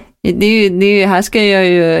lite. Här ska jag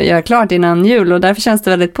ju göra klart innan jul, och därför känns det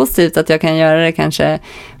väldigt positivt att jag kan göra det kanske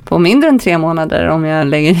på mindre än 3 månader om jag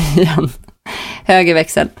lägger i en höger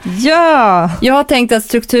växel. Ja! Jag har tänkt att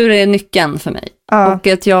struktur är nyckeln för mig. Och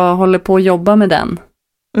att jag håller på att jobba med den.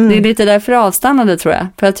 Det är lite därför jag avstannade, tror jag.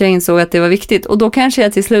 För att jag insåg att det var viktigt. Och då kanske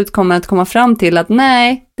jag till slut kommer att komma fram till att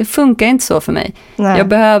nej, det funkar inte så för mig. Nej. Jag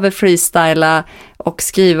behöver freestyla och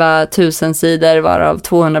skriva 1000 sidor varav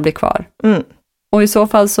 200 blir kvar. Och i så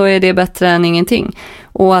fall så är det bättre än ingenting.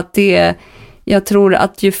 Och att jag tror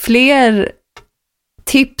att ju fler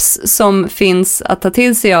tips som finns att ta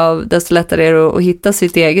till sig av, desto lättare är det att hitta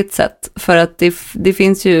sitt eget sätt. För att det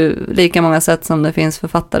finns ju lika många sätt som det finns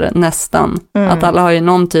författare, nästan. Att alla har ju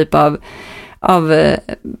någon typ av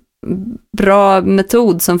bra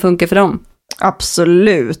metod som funkar för dem.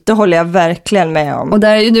 Absolut, det håller jag verkligen med om. Och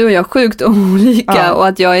där är ju du och jag sjukt olika, och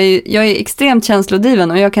att jag är extremt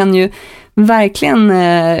känslodriven, och jag kan ju verkligen,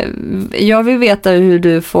 jag vill veta hur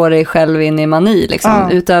du får dig själv in i mani liksom,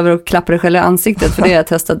 utöver att klappa dig själv i ansiktet, för det har jag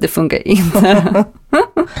testat, det funkar inte.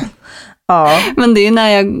 Men det är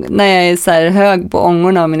när jag är så här hög på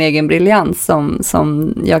ångorna av min egen briljans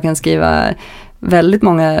som jag kan skriva väldigt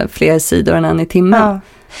många fler sidor än en i timmen.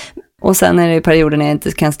 Och sen är det perioder när jag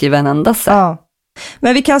inte kan skriva en enda så.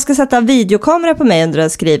 Men vi kanske ska sätta videokamera på mig under en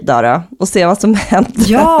skrivdag då, och se vad som händer.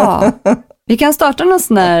 Ja, vi kan starta någon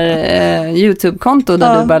sån där YouTube-konto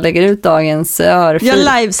där du bara lägger ut dagens örfil. Jag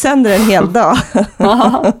livesänder en hel dag.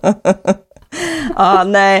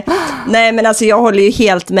 Nej, men alltså jag håller ju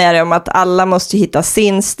helt med dig om att alla måste hitta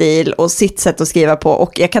sin stil och sitt sätt att skriva på,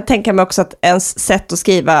 och jag kan tänka mig också att ens sätt att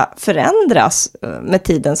skriva förändras med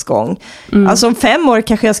tidens gång. Alltså om 5 år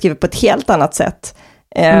kanske jag skriver på ett helt annat sätt.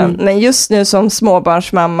 Men just nu som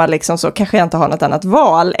småbarnsmamma liksom, så kanske jag inte har något annat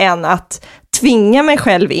val än att tvinga mig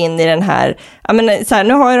själv in i den här, så här,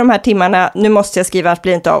 nu har jag de här timmarna, nu måste jag skriva, att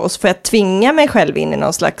blir inte av, och så får jag tvinga mig själv in i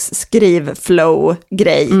någon slags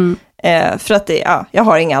skrivflow-grej. För att jag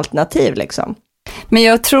har inga alternativ liksom. Men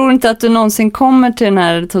jag tror inte att du någonsin kommer till den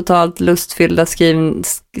här totalt lustfyllda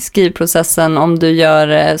skrivprocessen om du gör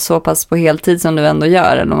det så pass på heltid som du ändå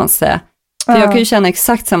gör, eller vad man ska säga. För jag kan ju känna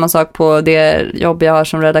exakt samma sak på det jobb jag har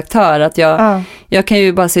som redaktör, att jag kan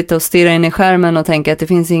ju bara sitta och stirra in i skärmen och tänka att det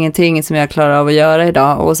finns ingenting som jag klarar av att göra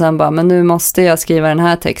idag, och sen bara, men nu måste jag skriva den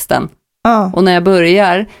här texten. Och när jag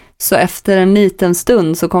börjar, så efter en liten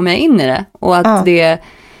stund så kommer jag in i det, och att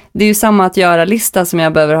det är ju samma att göra lista som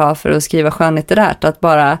jag behöver ha för att skriva skönlitterärt. Att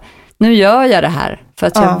bara, nu gör jag det här. För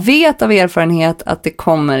att jag vet av erfarenhet att det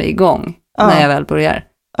kommer igång när jag väl börjar.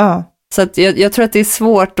 Så att jag tror att det är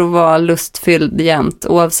svårt att vara lustfylld jämt,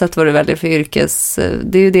 oavsett vad du väljer för yrkes.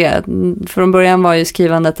 Det är ju det. Från början var ju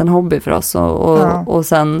skrivandet en hobby för oss och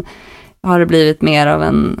sen har det blivit mer av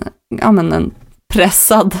en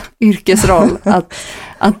pressad yrkesroll.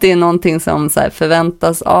 att det är någonting som så här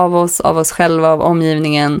förväntas av oss själva, av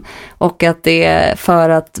omgivningen, och att det för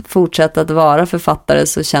att fortsätta att vara författare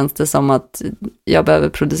så känns det som att jag behöver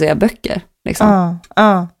producera böcker. Liksom.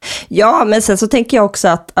 Ja, men sen så tänker jag också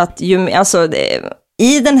att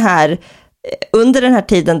i den här, under den här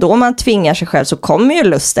tiden då man tvingar sig själv, så kommer ju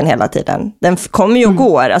lusten hela tiden. Den kommer ju och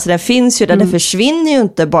går. Alltså den finns ju där, den försvinner ju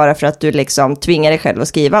inte bara för att du liksom tvingar dig själv att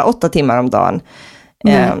skriva 8 timmar om dagen.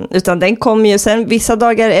 Utan den kommer ju sen, vissa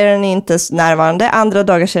dagar är den inte närvarande, andra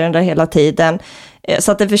dagar så är den där hela tiden.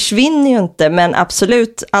 Så att det försvinner ju inte, men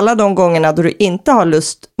absolut, alla de gångerna då du inte har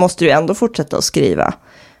lust måste du ändå fortsätta att skriva.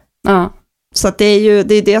 Så att det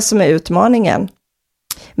är det som är utmaningen.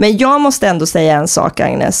 Men jag måste ändå säga en sak,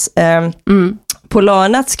 Agnes.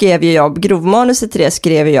 Polarnatt skrev ju jag, grovmanuset 3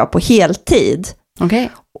 skrev jag på heltid. Okay.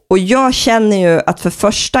 Och jag känner ju att för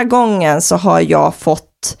första gången så har jag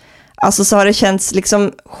fått, alltså så har det känts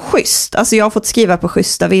liksom schysst. Alltså jag har fått skriva på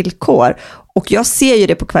schyssta villkor. Och jag ser ju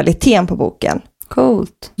det på kvaliteten på boken.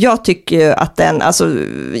 Coolt. Jag tycker ju att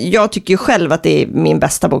jag tycker ju själv att det är min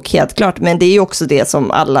bästa bok, helt klart. Men det är ju också det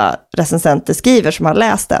som alla recensenter skriver som har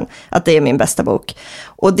läst den, att det är min bästa bok.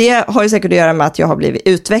 Och det har ju säkert att göra med att jag har blivit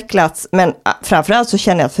utvecklats. Men framförallt så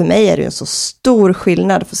känner jag att för mig är det ju en så stor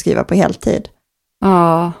skillnad att få skriva på heltid.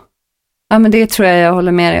 Ja, men det tror jag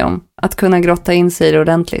håller med dig om. Att kunna grotta in sig i det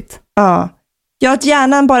ordentligt. Ja, att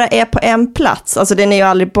hjärnan bara är på en plats. Alltså den är ju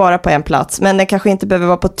aldrig bara på en plats. Men den kanske inte behöver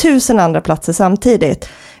vara på 1000 andra platser samtidigt.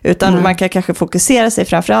 Utan man kan kanske fokusera sig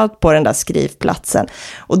framförallt på den där skrivplatsen.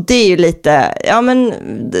 Och det är ju lite,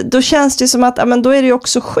 då känns det som att, då är det ju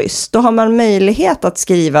också schysst. Då har man möjlighet att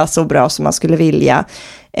skriva så bra som man skulle vilja.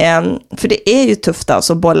 För det är ju tufft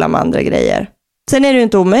att bolla med andra grejer. Sen är det ju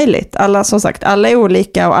inte omöjligt. Alla, som sagt, alla är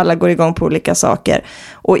olika och alla går igång på olika saker.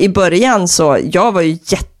 Och i början så, jag var ju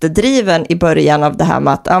jättedriven i början av det här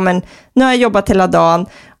med att nu har jag jobbat hela dagen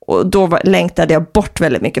och då längtade jag bort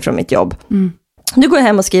väldigt mycket från mitt jobb. Nu går jag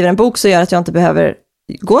hem och skriver en bok så gör att jag inte behöver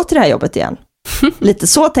gå till det här jobbet igen. Lite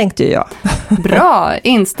så tänkte ju jag. Bra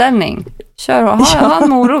inställning. Kör och ha en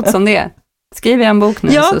morot som det. Skriver jag en bok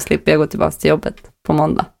nu så slipper jag gå tillbaka till jobbet på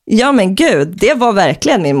måndag. Ja men gud, det var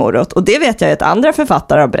verkligen min morot. Och det vet jag att andra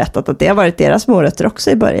författare har berättat att det har varit deras morötter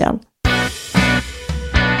också i början.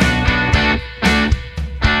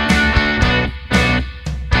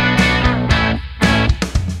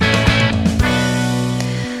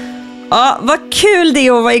 Ja, vad kul det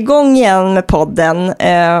är att vara igång igen med podden.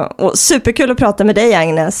 Och superkul att prata med dig,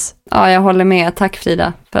 Agnes. Ja, jag håller med. Tack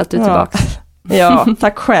Frida för att du är tillbaka. Ja,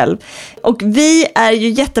 tack själv. Och vi är ju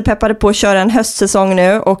jättepeppade på att köra en höstsäsong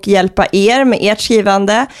nu och hjälpa er med ert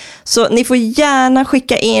skrivande. Så ni får gärna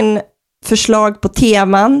skicka in förslag på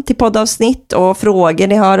teman till poddavsnitt och frågor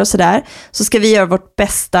ni har och sådär. Så ska vi göra vårt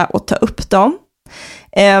bästa och ta upp dem.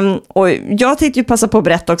 Och jag tänkte ju passa på att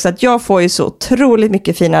berätta också att jag får ju så otroligt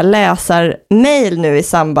mycket fina läsarmail nu i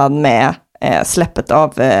samband med släppet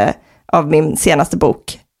av min senaste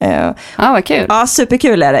bok. Vad kul. Ja,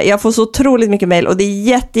 superkul är det. Jag får så otroligt mycket mejl och det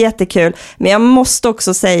är jättekul. Men jag måste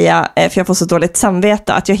också säga, för jag får så dåligt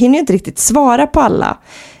samvete, att jag hinner inte riktigt svara på alla.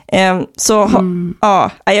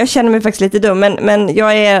 Jag känner mig faktiskt lite dum, men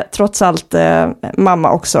jag är trots allt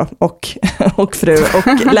mamma också och fru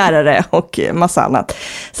och lärare och massa annat.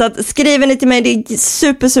 Så att skriver ni till mig, det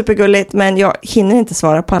är supergulligt, men jag hinner inte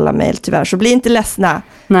svara på alla mejl tyvärr, så bli inte ledsna.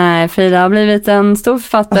 Nej, Frida har blivit en stor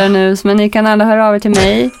författare nu, men ni kan alla höra av er till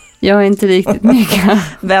mig. Jag är inte riktigt mycket.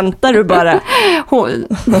 Väntar du bara? Ja,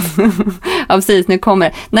 precis, nu kommer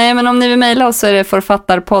det. Nej, men om ni vill mejla oss så är det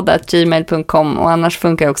författarpodd@gmail.com och annars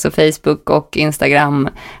funkar också Facebook och Instagram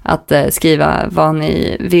att skriva vad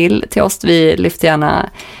ni vill till oss. Vi lyfter gärna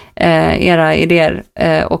era idéer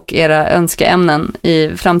och era önskeämnen i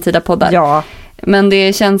framtida poddar. Ja. Men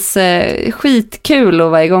det känns skitkul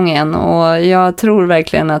att vara igång igen och jag tror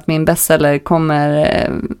verkligen att min bestseller kommer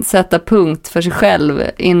sätta punkt för sig själv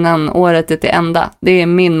innan året är till ända. Det är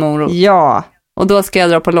min morot. Ja. Och då ska jag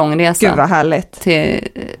dra på långresa. Gud vad härligt. Till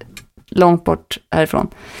långt bort härifrån.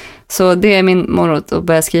 Så det är min morot att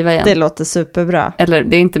börja skriva igen. Det låter superbra. Eller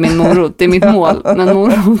det är inte min morot, det är mitt mål. Men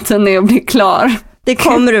moroten är att bli klar. Det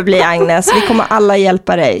kommer du bli, Agnes. Vi kommer alla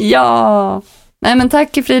hjälpa dig. Ja. Nej, men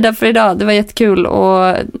tack Frida för idag. Det var jättekul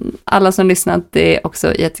och alla som lyssnat, det är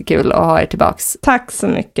också jättekul att ha er tillbaks. Tack så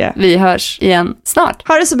mycket. Vi hörs igen snart.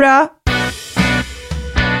 Ha det så bra.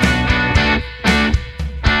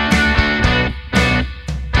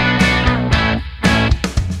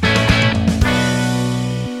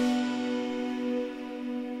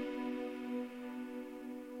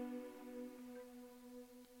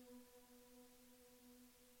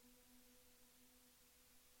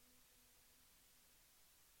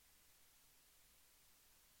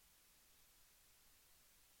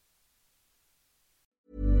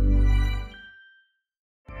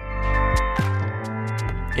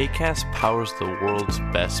 Acast powers the world's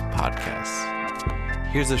best podcasts.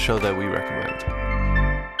 Here's a show that we recommend.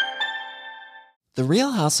 The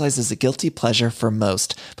Real Housewives is a guilty pleasure for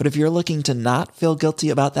most, but if you're looking to not feel guilty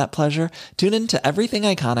about that pleasure, tune in to Everything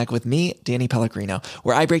Iconic with me, Danny Pellegrino,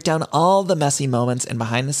 where I break down all the messy moments and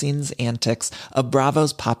behind-the-scenes antics of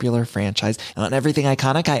Bravo's popular franchise. And on Everything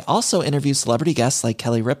Iconic, I also interview celebrity guests like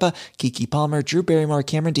Kelly Ripa, Keke Palmer, Drew Barrymore,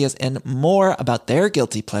 Cameron Diaz, and more about their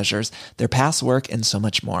guilty pleasures, their past work, and so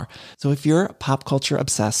much more. So if you're pop culture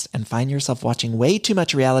obsessed and find yourself watching way too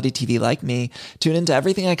much reality TV like me, tune in to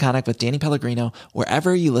Everything Iconic with Danny Pellegrino,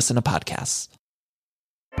 wherever you listen to podcasts.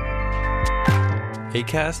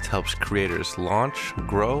 Acast helps creators launch,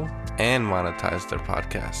 grow, and monetize their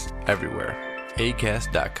podcasts everywhere.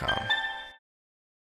 Acast.com.